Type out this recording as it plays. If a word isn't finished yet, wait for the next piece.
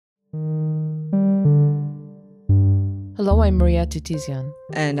Hello, I'm Maria Titizian.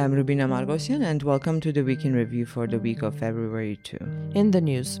 And I'm Rubina Margosian, and welcome to the Week in Review for the week of February 2. In the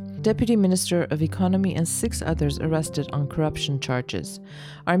news, Deputy Minister of Economy and 6 others arrested on corruption charges.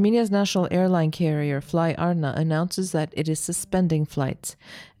 Armenia's national airline carrier Fly Arna announces that it is suspending flights.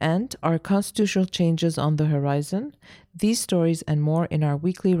 And are constitutional changes on the horizon? These stories and more in our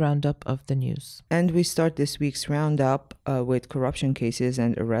weekly roundup of the news. And we start this week's roundup with corruption cases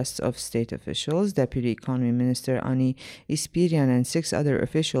and arrests of state officials. Deputy Economy Minister Ani Ispirian and 6 other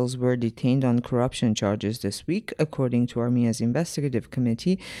officials were detained on corruption charges this week. According to Armenia's investigative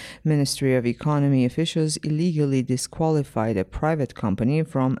committee, Ministry of Economy officials illegally disqualified a private company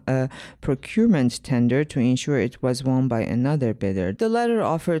from a procurement tender to ensure it was won by another bidder. The latter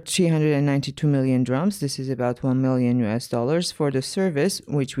offered 392 million drams. This is about $1 million for the service,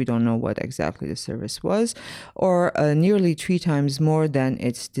 which we don't know what exactly the service was, or nearly 3 times more than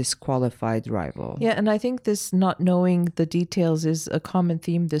its disqualified rival. Yeah, and I think this not knowing the details is a common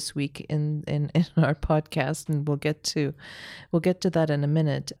theme this week in our podcast, and we'll get to that in a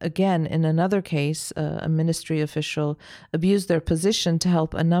minute. Again, in another case, a ministry official abused their position to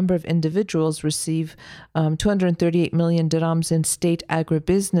help a number of individuals receive 238 million dirhams in state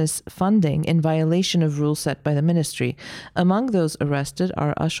agribusiness funding in violation of rules set by the ministry. Among those arrested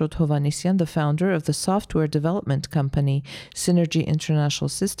are Ashot Hovanesyan, the founder of the software development company Synergy International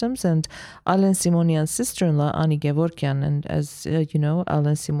Systems, and Alen Simonian's sister-in-law, Ani Gevorkian. And as you know,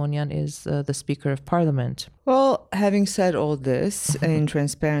 Alen Simonian is the Speaker of Parliament. Well, having said all this, in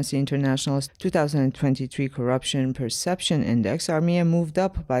Transparency International's 2023 Corruption Perception Index, Armenia moved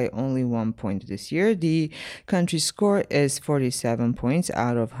up by only 1 point this year. The country's score is 47 points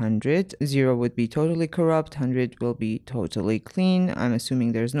out of 100. 0 would be totally corrupt, 100 will be totally clean. I'm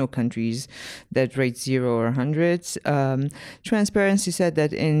assuming there's no countries that rate 0 or 100. Transparency said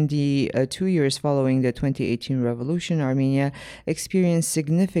that in the 2 years following the 2018 revolution, Armenia experienced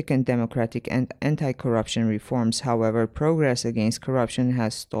significant democratic and anti-corruption reforms. However, progress against corruption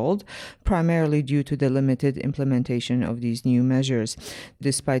has stalled, primarily due to the limited implementation of these new measures.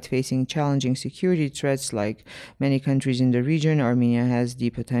 Despite facing challenging security threats like many countries in the region, Armenia has the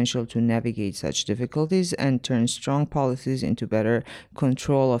potential to navigate such difficulties and turn strong policies into better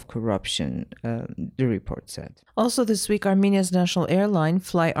control of corruption, the report said. Also this week, Armenia's national airline,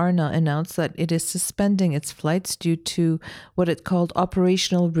 Fly Arna, announced that it is suspending its flights due to what it called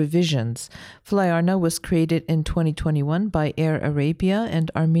operational revisions. Fly Arna was created in 2021 by Air Arabia and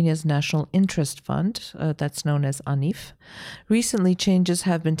Armenia's National Interest Fund, that's known as ANIF. Recently, changes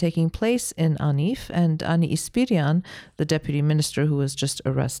have been taking place in ANIF, and Ani Ispirian, the deputy minister who was just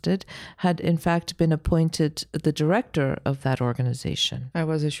arrested, had in fact been appointed the director of that organization. That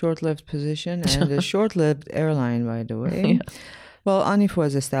was a short-lived position and a short-lived airline, by the way. Yeah. Well, ANIF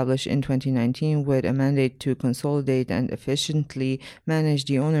was established in 2019 with a mandate to consolidate and efficiently manage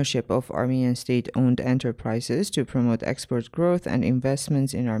the ownership of Armenian state-owned enterprises to promote export growth and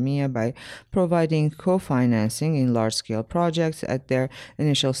investments in Armenia by providing co-financing in large-scale projects at their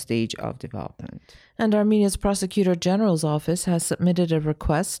initial stage of development. And Armenia's Prosecutor General's office has submitted a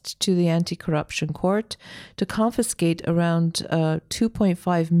request to the Anti-Corruption Court to confiscate around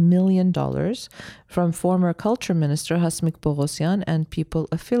 $2.5 million from former Culture Minister Hasmik Bogosyan and people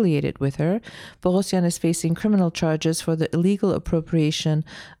affiliated with her. Bogosyan is facing criminal charges for the illegal appropriation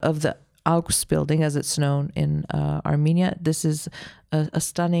of the AUKS building, as it's known in Armenia. This is a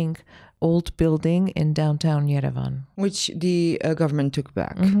stunning old building in downtown Yerevan, which the government took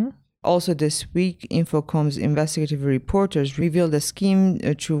back. Mm-hmm. Also this week, Infocom's investigative reporters revealed a scheme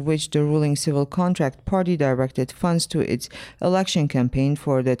through which the ruling civil contract party directed funds to its election campaign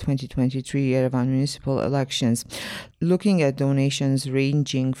for the 2023 Yerevan municipal elections, looking at donations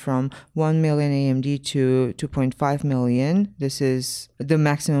ranging from 1 million AMD to 2.5 million. This is the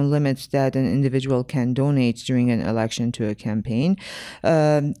maximum limit that an individual can donate during an election to a campaign.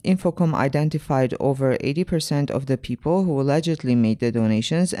 Infocom identified over 80% of the people who allegedly made the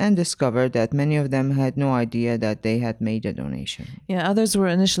donations and discovered that many of them had no idea that they had made a donation. Yeah, others were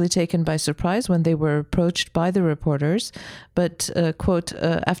initially taken by surprise when they were approached by the reporters, but, quote,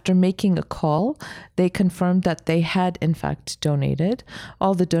 after making a call, they confirmed that they had in fact donated.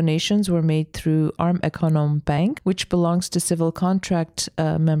 All the donations were made through Arm Econom Bank, which belongs to civil contract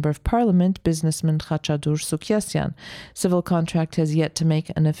member of parliament, businessman Khachadur Sukyasyan. Civil contract has yet to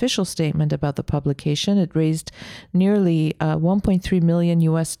make an official statement about the publication. It raised nearly $1.3 million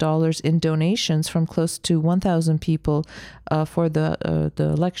in donations from close to 1,000 people for the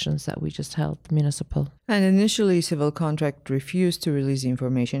elections that we just held, municipal. And initially, Civil Contract refused to release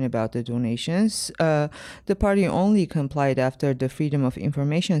information about the donations. The party only complied after the Freedom of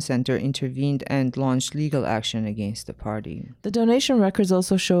Information Center intervened and launched legal action against the party. The donation records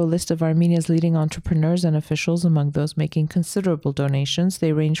also show a list of Armenia's leading entrepreneurs and officials. Among those making considerable donations,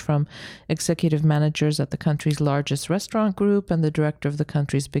 they range from executive managers at the country's largest restaurant group and the director of the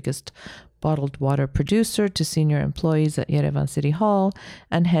country's biggest bottled water producer to senior employees at Yerevan City Hall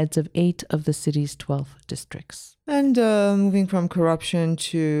and heads of 8 of the city's 12 districts. And moving from corruption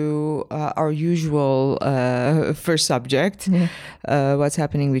to our usual first subject, what's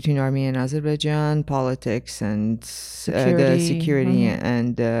happening between Armenia and Azerbaijan, politics and the security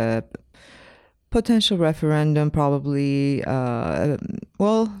and potential referendum, probably.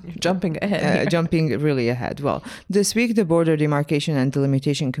 Jumping ahead. Jumping really ahead. Well, this week, the Border Demarcation and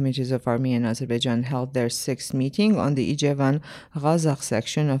Delimitation Committees of Armenia and Azerbaijan held their 6th meeting on the Ijevan-Ghazakh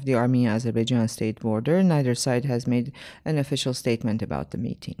section of the Armenia-Azerbaijan state border. Neither side has made an official statement about the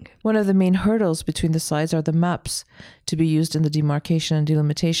meeting. One of the main hurdles between the sides are the maps to be used in the demarcation and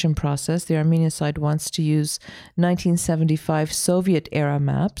delimitation process. The Armenian side wants to use 1975 Soviet-era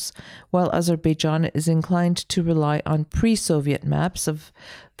maps, while Azerbaijan is inclined to rely on pre-Soviet maps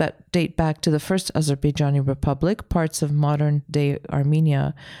that date back to the first Azerbaijani Republic. Parts of modern-day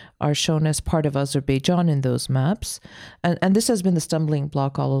Armenia are shown as part of Azerbaijan in those maps. And this has been the stumbling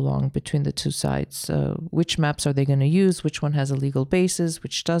block all along between the two sides. Which maps are they going to use? Which one has a legal basis?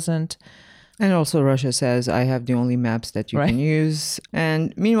 Which doesn't? And also Russia says, I have the only maps that you can use.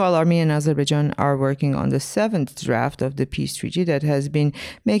 And meanwhile, Armenia and Azerbaijan are working on the 7th draft of the peace treaty that has been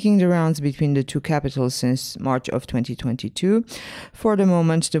making the rounds between the two capitals since March of 2022. For the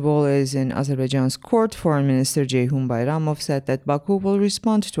moment, the ball is in Azerbaijan's court. Foreign Minister Ceyhun Bayramov said that Baku will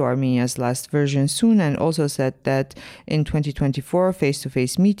respond to Armenia's last version soon, and also said that in 2024,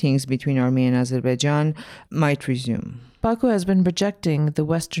 face-to-face meetings between Armenia and Azerbaijan might resume. Baku has been rejecting the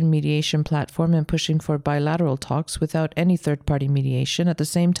Western mediation platform and pushing for bilateral talks without any third-party mediation. At the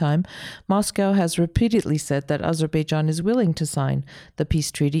same time, Moscow has repeatedly said that Azerbaijan is willing to sign the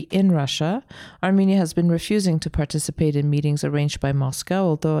peace treaty in Russia. Armenia has been refusing to participate in meetings arranged by Moscow,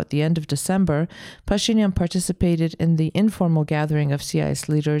 although at the end of December, Pashinyan participated in the informal gathering of CIS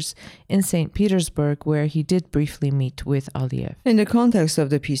leaders in St. Petersburg, where he did briefly meet with Aliyev. In the context of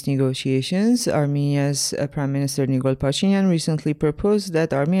the peace negotiations, Armenia's Prime Minister Nikol Pashinyan recently proposed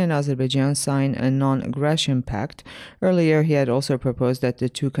that Armenia and Azerbaijan sign a non-aggression pact. Earlier, he had also proposed that the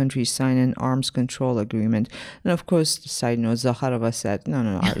two countries sign an arms control agreement. And of course, side note, Zakharova said,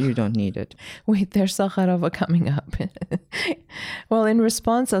 no, you don't need it. Wait, there's Zakharova coming up. Well, in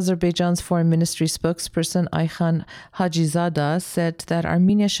response, Azerbaijan's foreign ministry spokesperson Ayhan Hajizada said that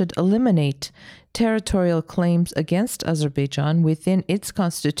Armenia should eliminate territorial claims against Azerbaijan within its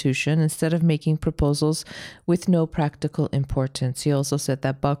constitution instead of making proposals with no practical importance. He also said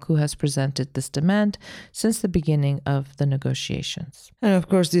that Baku has presented this demand since the beginning of the negotiations. And of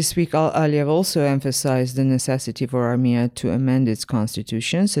course, this week, Aliyev also emphasized the necessity for Armenia to amend its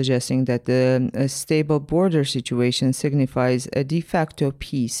constitution, suggesting that a stable border situation signifies a de facto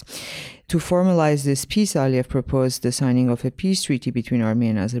peace. To formalize this peace, Aliyev proposed the signing of a peace treaty between Armenia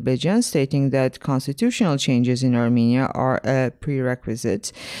and Azerbaijan, stating that constitutional changes in Armenia are a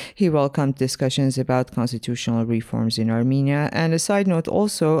prerequisite. He welcomed discussions about constitutional reforms in Armenia. And a side note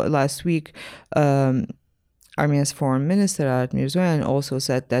also, last week, Armenia's foreign minister, Arat Mirzoyan, also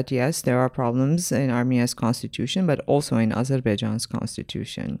said that, yes, there are problems in Armenia's constitution, but also in Azerbaijan's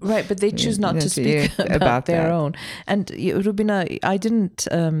constitution. Right, but they choose not to speak about their own. And Rubina, I didn't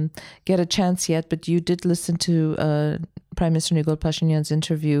get a chance yet, but you did listen to Prime Minister Nikol Pashinyan's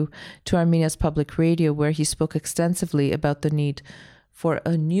interview to Armenia's public radio, where he spoke extensively about the need for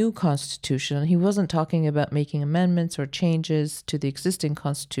a new constitution. He wasn't talking about making amendments or changes to the existing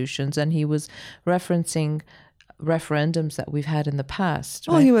constitutions, and he was referencing referendums that we've had in the past.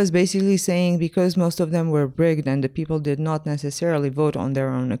 Well, he was basically saying because most of them were rigged and the people did not necessarily vote on their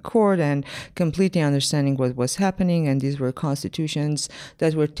own accord and completely understanding what was happening, and these were constitutions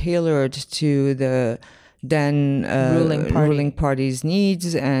that were tailored to the then ruling party's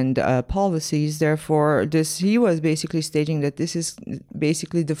needs and policies. Therefore, he was basically stating that this is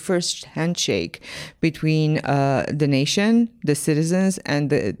basically the first handshake between the nation, the citizens,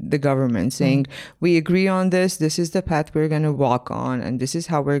 and the government, saying, we agree on this is the path we're going to walk on, and this is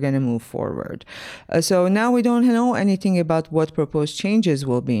how we're going to move forward. So now we don't know anything about what proposed changes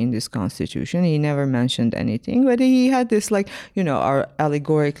will be in this constitution. He never mentioned anything, but he had this, our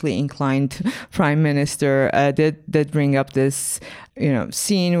allegorically inclined prime minister did bring up this,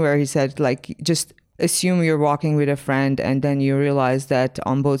 scene where he said, just assume you're walking with a friend and then you realize that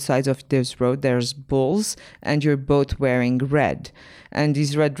on both sides of this road there's bulls and you're both wearing red. And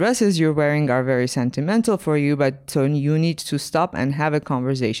these red dresses you're wearing are very sentimental for you, but so you need to stop and have a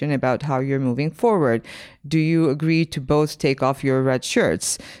conversation about how you're moving forward. Do you agree to both take off your red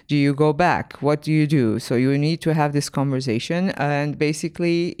shirts? Do you go back? What do you do? So you need to have this conversation. And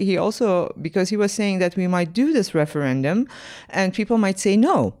basically, he also, because he was saying that we might do this referendum and people might say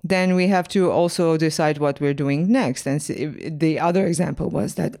no, then we have to also decide what we're doing next. And the other example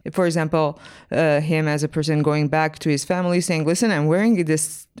was that, for example, him as a person going back to his family saying, listen, I'm wearing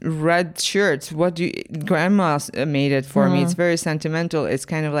this red shirt. What do you, grandma made it for me. It's very sentimental. It's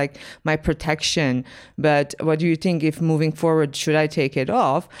kind of like my protection. But what do you think if moving forward, should I take it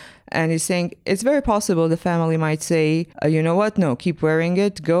off? And he's saying it's very possible the family might say, you know what? No, keep wearing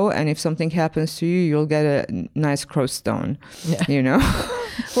it, go. And if something happens to you, you'll get a nice cross stone, you know?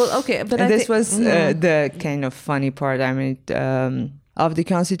 Well, okay. But this was the kind of funny part. I mean, of the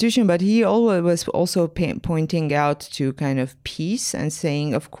constitution, but he always was also pointing out to kind of peace and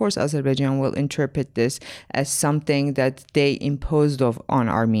saying, of course, Azerbaijan will interpret this as something that they imposed on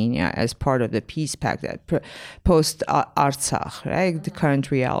Armenia as part of the peace pact that post Artsakh, right, the current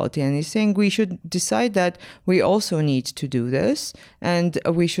reality. And he's saying we should decide that we also need to do this, and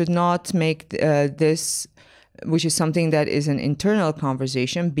we should not make this, which is something that is an internal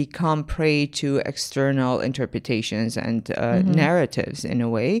conversation, become prey to external interpretations and narratives in a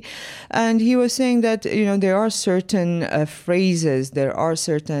way. And he was saying that, you know, there are certain phrases, there are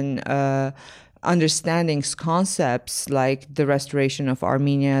certain understandings, concepts like the restoration of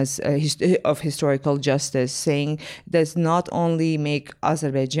Armenia's of historical justice, saying does not only make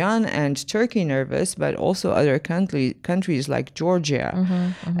Azerbaijan and Turkey nervous, but also other countries like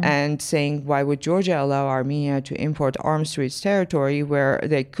Georgia, and saying why would Georgia allow Armenia to import arms to its territory, where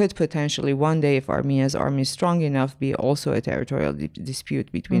they could potentially one day, if Armenia's army is strong enough, be also a territorial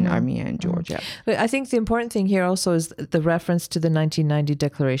dispute between Armenia and Georgia. But I think the important thing here also is the reference to the 1990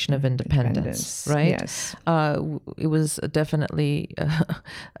 Declaration of Independence. Right? Yes. It was definitely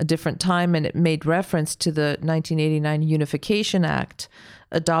a different time, and it made reference to the 1989 Unification Act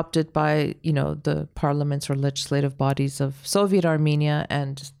adopted by, you know, the parliaments or legislative bodies of Soviet Armenia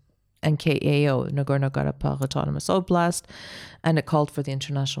and NKAO, Nagorno-Karabakh Autonomous Oblast, and it called for the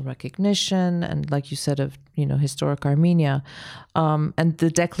international recognition and, like you said, of, you know, historic Armenia. And the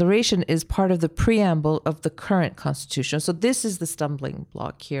declaration is part of the preamble of the current constitution. So this is the stumbling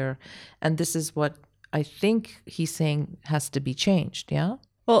block here, and this is what I think he's saying has to be changed. Yeah.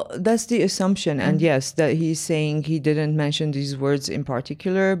 Well, that's the assumption. And yes, that he's saying he didn't mention these words in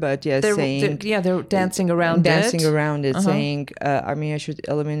particular, but yes, they're dancing around it. Saying Armenia should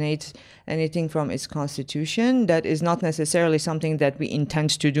eliminate anything from its constitution that is not necessarily something that we intend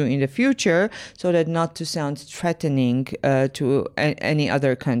to do in the future, so that not to sound threatening to any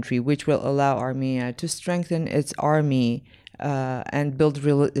other country, which will allow Armenia to strengthen its army and build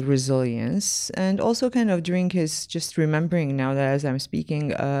resilience. And also kind of during his, just remembering now that as I'm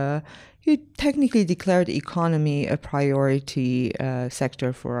speaking, he technically declared economy a priority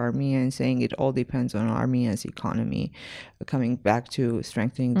sector for Armenia, and saying it all depends on Armenia's economy, coming back to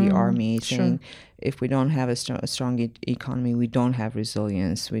strengthening the army, saying if we don't have a strong economy, we don't have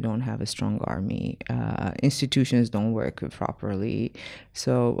resilience, we don't have a strong army, institutions don't work properly.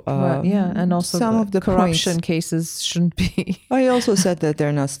 So and also some of the corruption cases shouldn't be. I also said that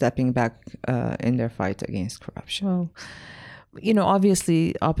they're not stepping back in their fight against corruption. Well, you know,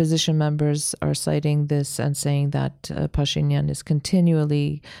 obviously opposition members are citing this and saying that Pashinyan is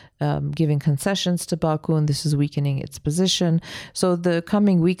continually giving concessions to Baku, and this is weakening its position. So the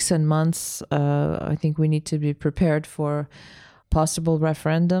coming weeks and months, I think we need to be prepared for possible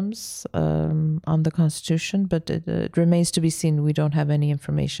referendums on the constitution, but it remains to be seen. We don't have any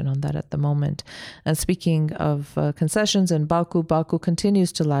information on that at the moment. And speaking of concessions in Baku, Baku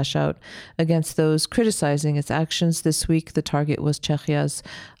continues to lash out against those criticizing its actions. This week, the target was Czechia's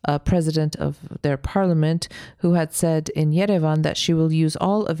president of their parliament, who had said in Yerevan that she will use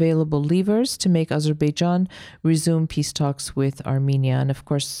all available levers to make Azerbaijan resume peace talks with Armenia. And of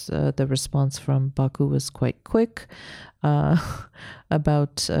course, the response from Baku was quite quick.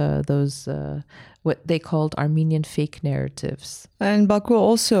 About those what they called Armenian fake narratives. And Baku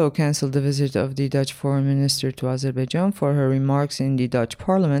also canceled the visit of the Dutch foreign minister to Azerbaijan for her remarks in the Dutch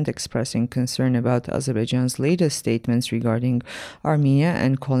parliament, expressing concern about Azerbaijan's latest statements regarding Armenia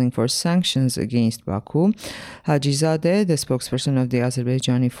and calling for sanctions against Baku. Hajizadeh, the spokesperson of the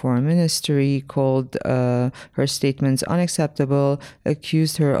Azerbaijani foreign ministry, called her statements unacceptable,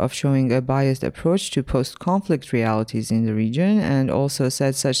 accused her of showing a biased approach to post-conflict realities in the region, and also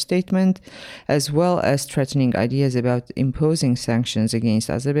said such statement, as well as threatening ideas about imposing sanctions against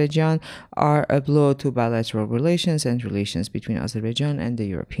Azerbaijan, are a blow to bilateral relations and relations between Azerbaijan and the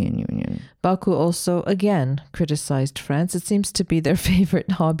European Union. Baku also again criticized France. It seems to be their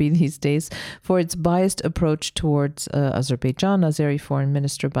favorite hobby these days for its biased approach towards Azerbaijan. Azeri Foreign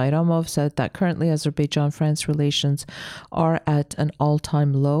Minister Bayramov said that currently Azerbaijan-France relations are at an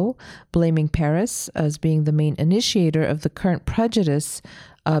all-time low, blaming Paris as being the main initiator of the current prejudice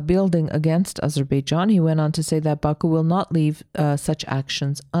building against Azerbaijan. He went on to say that Baku will not leave such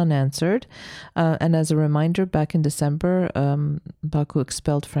actions unanswered. And as a reminder, back in December, Baku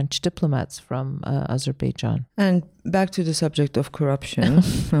expelled French diplomats from Azerbaijan. And back to the subject of corruption.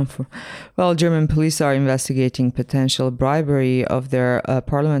 Well, German police are investigating potential bribery of their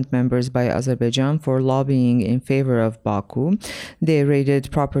parliament members by Azerbaijan for lobbying in favor of Baku. They raided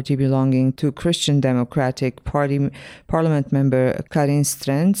property belonging to Christian Democratic Party parliament member Karin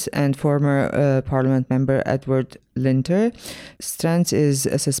Strenz and former parliament member Edward Linter. Strenz is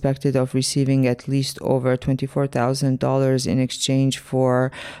suspected of receiving at least over $24,000 in exchange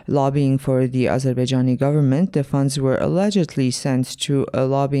for lobbying for the Azerbaijani government. The funds were allegedly sent to a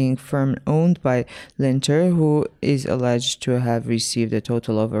lobbying firm owned by Linter, who is alleged to have received a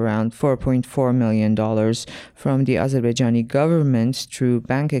total of around $4.4 million from the Azerbaijani government through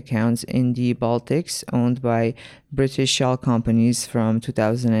bank accounts in the Baltics owned by British shell companies from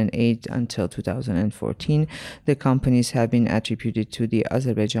 2008 until 2014. The companies have been attributed to the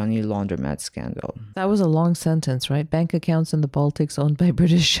Azerbaijani laundromat scandal. That was a long sentence, right? Bank accounts in the Baltics owned by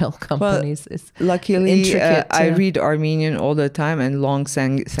British shell companies. Well, luckily, I read Armenian all the time, and long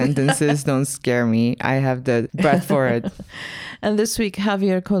sentences don't scare me. I have the breath for it. And this week,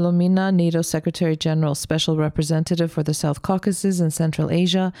 Javier Colomina, NATO Secretary General Special Representative for the South Caucasus and Central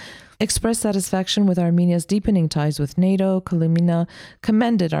Asia, expressed satisfaction with Armenia's deepening ties with NATO. Colomina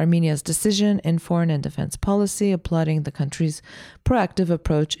commended Armenia's decision in foreign and defense policy, applauding the country's proactive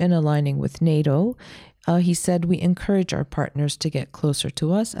approach in aligning with NATO. He said, "We encourage our partners to get closer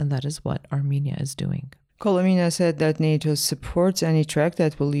to us, and that is what Armenia is doing." Colomina said that NATO supports any track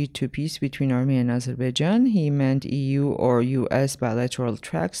that will lead to peace between Armenia and Azerbaijan. He meant EU or US bilateral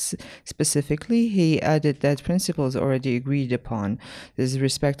tracks specifically. He added that principles already agreed upon, the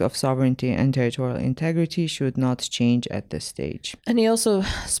respect of sovereignty and territorial integrity, should not change at this stage. And he also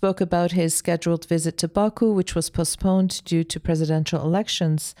spoke about his scheduled visit to Baku, which was postponed due to presidential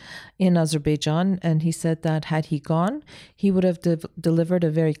elections in Azerbaijan. And he said that had he gone, he would have delivered a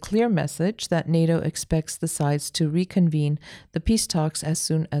very clear message that NATO expects the sides to reconvene the peace talks as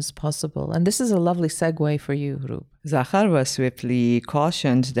soon as possible. And this is a lovely segue for you, Rub. Zakharova swiftly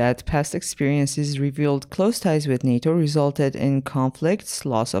cautioned that past experiences revealed close ties with NATO resulted in conflicts,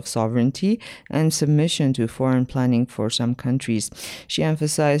 loss of sovereignty, and submission to foreign planning for some countries. She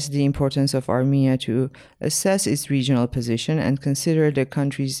emphasized the importance of Armenia to assess its regional position and consider the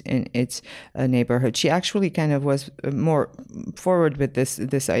countries in its neighborhood. She actually kind of was more forward with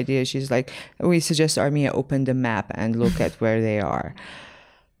this idea. She's like, we suggest Armenia open the map and look at where they are.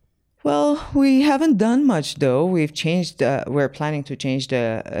 Well, we haven't done much, though. We've changed. We're planning to change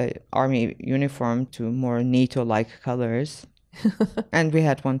the army uniform to more NATO-like colors, and we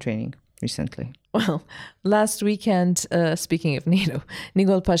had one training recently. Well, last weekend, speaking of NATO,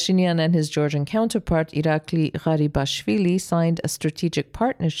 Nikol Pashinyan and his Georgian counterpart, Irakli Garibashvili, signed a strategic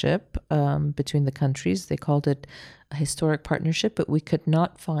partnership between the countries. They called it a historic partnership, but we could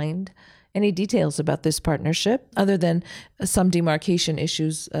not find any details about this partnership other than some demarcation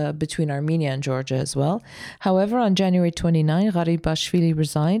issues between Armenia and Georgia as well. However, on January 29, Garibashvili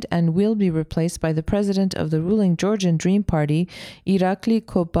resigned and will be replaced by the president of the ruling Georgian Dream Party, Irakli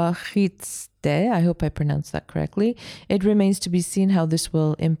Kobakhidze. I hope I pronounced that correctly. It remains to be seen how this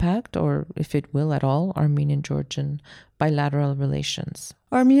will impact, or if it will at all, Armenian-Georgian bilateral relations.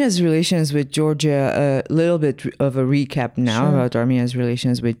 Armenia's relations with Georgia, a little bit of a recap now about Armenia's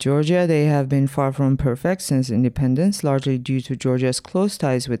relations with Georgia. They have been far from perfect since independence, largely due to Georgia's close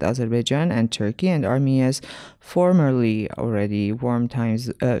ties with Azerbaijan and Turkey, and Armenia's formerly already warm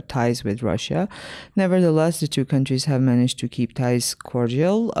ties with Russia. Nevertheless, the two countries have managed to keep ties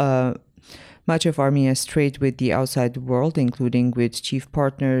cordial. Much of Armenia's trade with the outside world, including with chief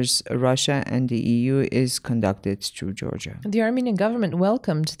partners Russia and the EU, is conducted through Georgia. The Armenian government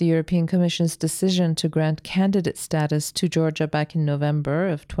welcomed the European Commission's decision to grant candidate status to Georgia back in November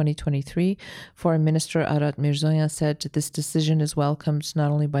of 2023. Foreign Minister Arat Mirzoyan said this decision is welcomed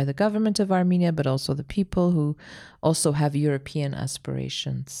not only by the government of Armenia, but also the people who also have European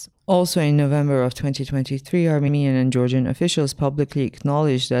aspirations. Also, in November of 2023, Armenian and Georgian officials publicly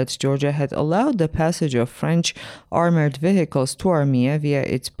acknowledged that Georgia had allowed the passage of French armored vehicles to Armenia via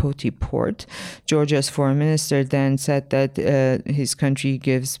its Poti port. Georgia's foreign minister then said that his country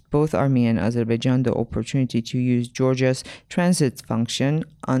gives both Armenia and Azerbaijan the opportunity to use Georgia's transit function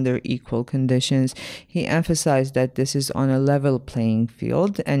under equal conditions. He emphasized that this is on a level playing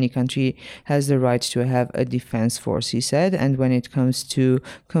field. Any country has the right to have a defense force, he said, and when it comes to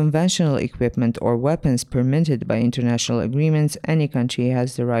conventional equipment or weapons permitted by international agreements, any country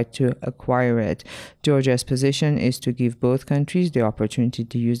has the right to acquire it. Georgia's position is to give both countries the opportunity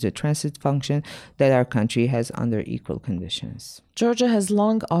to use the transit function that our country has under equal conditions. Georgia has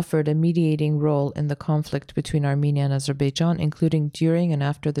long offered a mediating role in the conflict between Armenia and Azerbaijan, including during and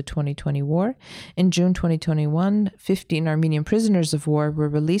after the 2020 war. In June 2021, 15 Armenian prisoners of war were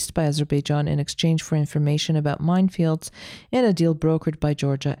released by Azerbaijan in exchange for information about minefields in a deal brokered by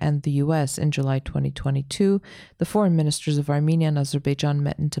Georgia and the U.S. In July 2022, the foreign ministers of Armenia and Azerbaijan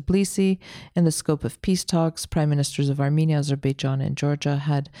met in Tbilisi. In the scope of peace talks, prime ministers of Armenia, Azerbaijan, and Georgia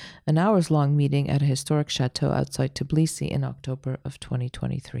had an hours-long meeting at a historic chateau outside Tbilisi in October of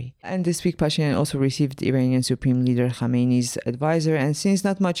 2023. And this week, Pashinyan also received Iranian Supreme Leader Khamenei's advisor. And since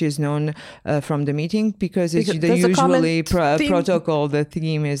not much is known from the meeting, because it's the usually protocol, the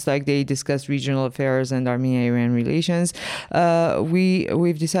theme is like they discuss regional affairs and Armenia-Iran relations,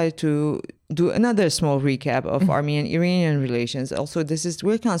 we've decided to do another small recap of Armenian-Iranian relations. Also,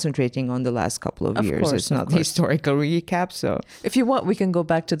 we're concentrating on the last couple of years. Course, it's not the historical recap. So if you want, we can go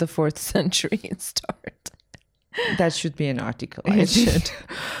back to the 4th century and start. That should be an article. It should.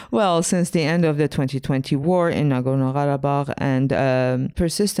 Well, since the end of the 2020 war in Nagorno-Karabakh and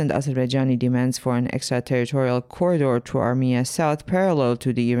persistent Azerbaijani demands for an extraterritorial corridor to Armenia's south parallel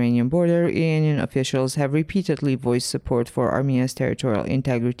to the Iranian border, Iranian officials have repeatedly voiced support for Armenia's territorial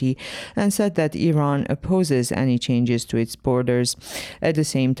integrity and said that Iran opposes any changes to its borders. At the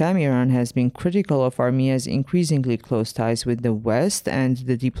same time, Iran has been critical of Armenia's increasingly close ties with the West and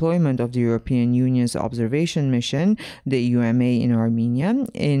the deployment of the European Union's observation mission, the UMA, in Armenia.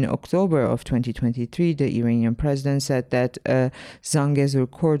 In October of 2023, the Iranian president said that a Zangezur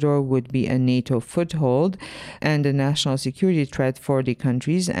corridor would be a NATO foothold and a national security threat for the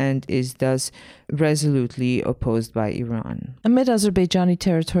countries, and is thus resolutely opposed by Iran. Amid Azerbaijani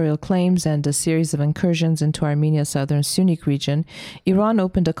territorial claims and a series of incursions into Armenia's southern Syunik region, Iran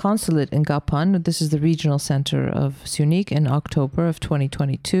opened a consulate in Gapan, this is the regional center of Syunik, in October of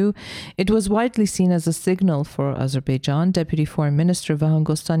 2022. It was widely seen as a signal for Azerbaijan. Deputy Foreign Minister Vahan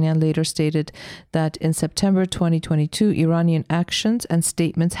Gostanyan later stated that in September 2022, Iranian actions and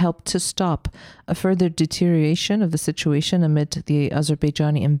statements helped to stop a further deterioration of the situation amid the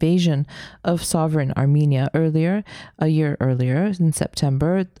Azerbaijani invasion of sovereign Armenia a year earlier, in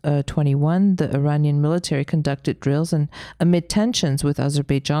September 21, the Iranian military conducted drills and amid tensions with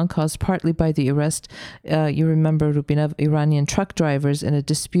Azerbaijan caused partly by the arrest, you remember, Rubina, of Iranian truck drivers in a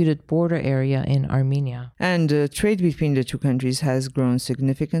disputed border area in Armenia. And trade between the two countries has grown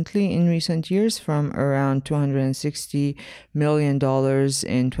significantly in recent years, from around $260 million in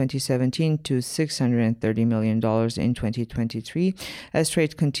 2017 to $630 million in 2023. As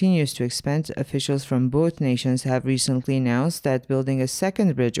trade continues to expand, officials from both nations have recently announced that building a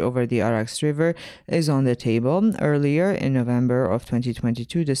second bridge over the Arax River is on the table. Earlier, in November of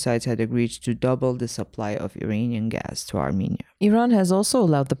 2022, the sides had agreed to double the supply of Iranian gas to Armenia. Iran has also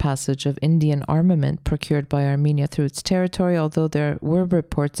allowed the passage of Indian armament procured by Armenia through its territory, although there were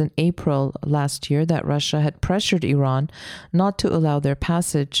reports in April last year that Russia had pressured Iran not to allow their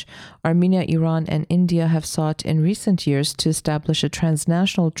passage. Armenia, Iran, and India have sought in recent years to establish a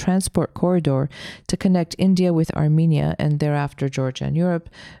transnational transport corridor to connect India with Armenia and thereafter Georgia and Europe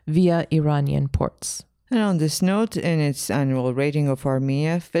via Iranian ports. And on this note, in its annual rating of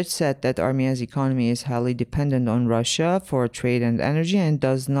Armenia, Fitch said that Armenia's economy is highly dependent on Russia for trade and energy and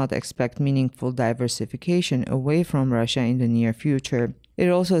does not expect meaningful diversification away from Russia in the near future. It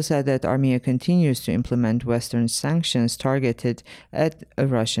also said that Armenia continues to implement Western sanctions targeted at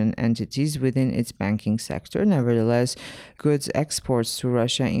Russian entities within its banking sector. Nevertheless, goods exports to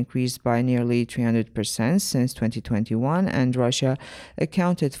Russia increased by nearly 300% since 2021, and Russia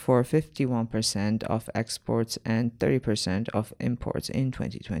accounted for 51% of exports and 30% of imports in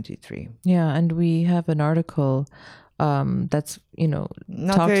 2023. Yeah, and we have an article that's,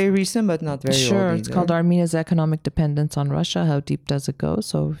 not very recent, but not very sure, old it's either. called Armenia's Economic Dependence on Russia. How deep does it go?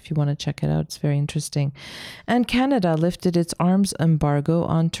 So if you want to check it out, it's very interesting. And Canada lifted its arms embargo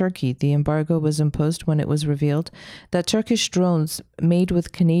on Turkey. The embargo was imposed when it was revealed that Turkish drones made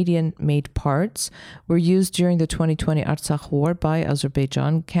with Canadian-made parts were used during the 2020 Artsakh war by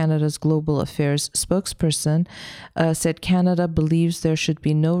Azerbaijan. Canada's Global Affairs spokesperson said Canada believes there should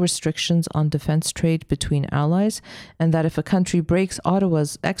be no restrictions on defense trade between allies, and that if a country breaks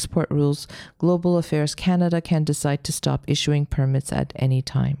Ottawa's export rules, Global Affairs Canada can decide to stop issuing permits at any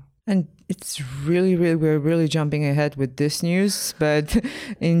time. And it's we're really jumping ahead with this news, but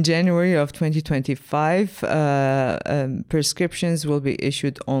in January of 2025, prescriptions will be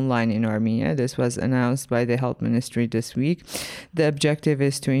issued online in Armenia. This was announced by the Health Ministry this week. The objective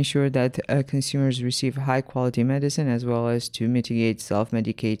is to ensure that consumers receive high quality medicine, as well as to mitigate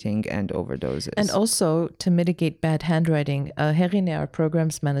self-medicating and overdoses. And also to mitigate bad handwriting. Herine, our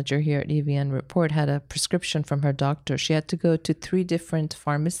programs manager here at EVN Report, had a prescription from her doctor. She had to go to 3 different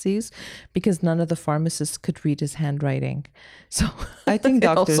pharmacies because none of the pharmacists could read his handwriting. So I think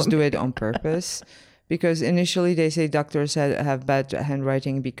doctors do it on purpose, because initially they say doctors have bad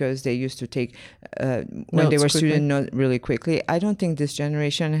handwriting because they used to take, when they were students, notes really quickly. I don't think this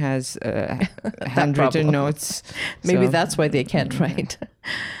generation has handwritten notes. Maybe that's why they can't write.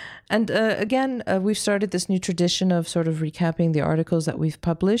 And again, we've started this new tradition of sort of recapping the articles that we've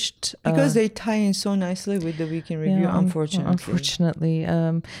published. Because they tie in so nicely with the Week in Review, unfortunately.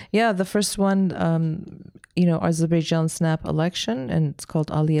 The first one, Azerbaijan snap election, and it's called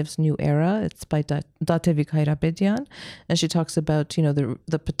Aliyev's New Era. It's by Datevik Hayrabedian. And she talks about,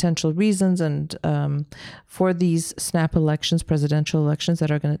 the potential reasons and for these snap elections, presidential elections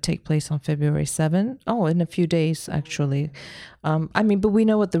that are going to take place on February 7. Oh, in a few days, actually. But we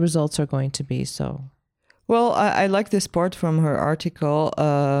know what the results are going to be, so... Well, I like this part from her article.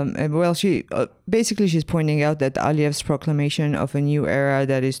 She basically she's pointing out that Aliyev's proclamation of a new era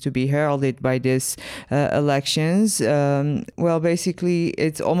that is to be heralded by these elections. Basically,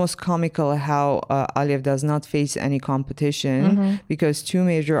 it's almost comical how Aliyev does not face any competition because 2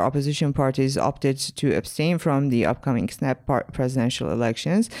 major opposition parties opted to abstain from the upcoming snap presidential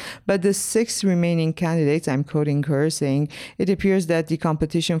elections. But the 6 remaining candidates, I'm quoting her, saying, it appears that the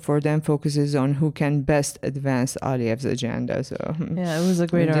competition for them focuses on who can best advance Aliyev's agenda. So yeah, it was a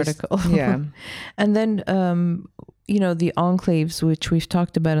great article. Yeah. And then the enclaves, which we've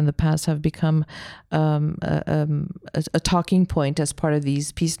talked about in the past, have become a talking point as part of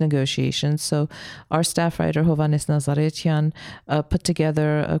these peace negotiations. So our staff writer, Hovannes Nazaretian, put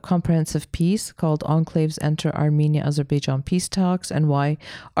together a comprehensive piece called Enclaves Enter Armenia-Azerbaijan Peace Talks, and Why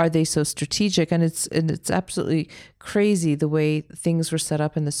Are They So Strategic? And it's absolutely crazy the way things were set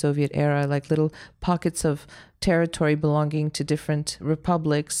up in the Soviet era, like little pockets of territory belonging to different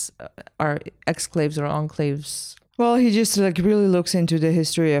republics are exclaves or enclaves. Well, he just really looks into the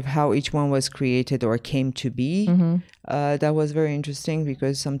history of how each one was created or came to be. That was very interesting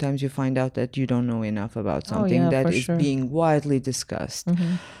because sometimes you find out that you don't know enough about something that is being widely discussed.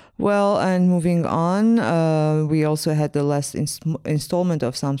 Well, and moving on, we also had the last installment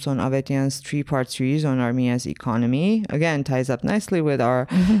of Samson Avetian's 3-part series on Armenia's economy. Again, ties up nicely with our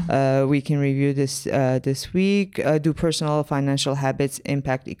Week in Review this week. Do personal financial habits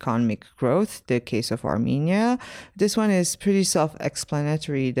impact economic growth? The case of Armenia. This one is pretty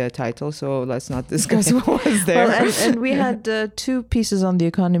self-explanatory, the title, so let's not discuss what was there. Well, and we had 2 pieces on the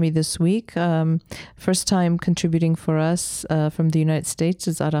economy this week. First time contributing for us from the United States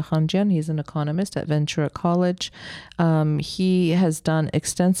is Ara Khanjian. He's an economist at Ventura College. He has done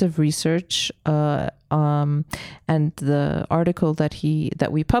extensive research, and the article that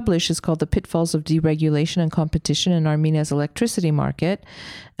we publish is called "The Pitfalls of Deregulation and Competition in Armenia's Electricity Market,"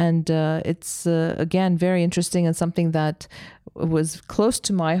 and it's again very interesting and something that was close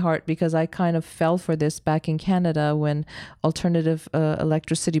to my heart because I kind of fell for this back in Canada when alternative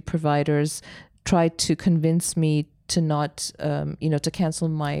electricity providers tried to convince me to not, to cancel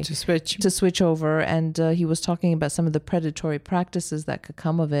to switch over. And he was talking about some of the predatory practices that could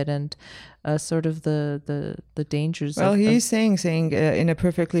come of it and sort of the dangers. Well, he's saying in a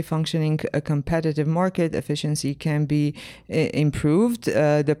perfectly functioning competitive market, efficiency can be improved.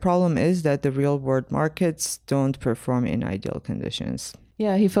 The problem is that the real world markets don't perform in ideal conditions.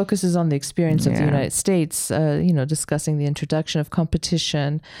 Yeah, he focuses on the experience of the United States, discussing the introduction of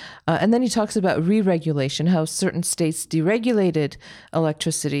competition. And then he talks about re-regulation, how certain states deregulated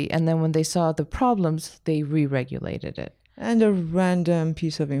electricity. And then when they saw the problems, they re-regulated it. And a random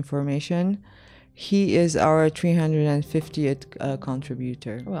piece of information. He is our 350th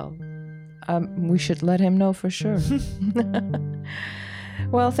contributor. Well, we should let him know for sure.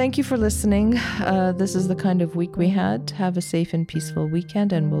 Well, thank you for listening. This is the kind of week we had. Have a safe and peaceful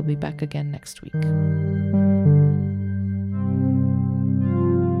weekend, and we'll be back again next week.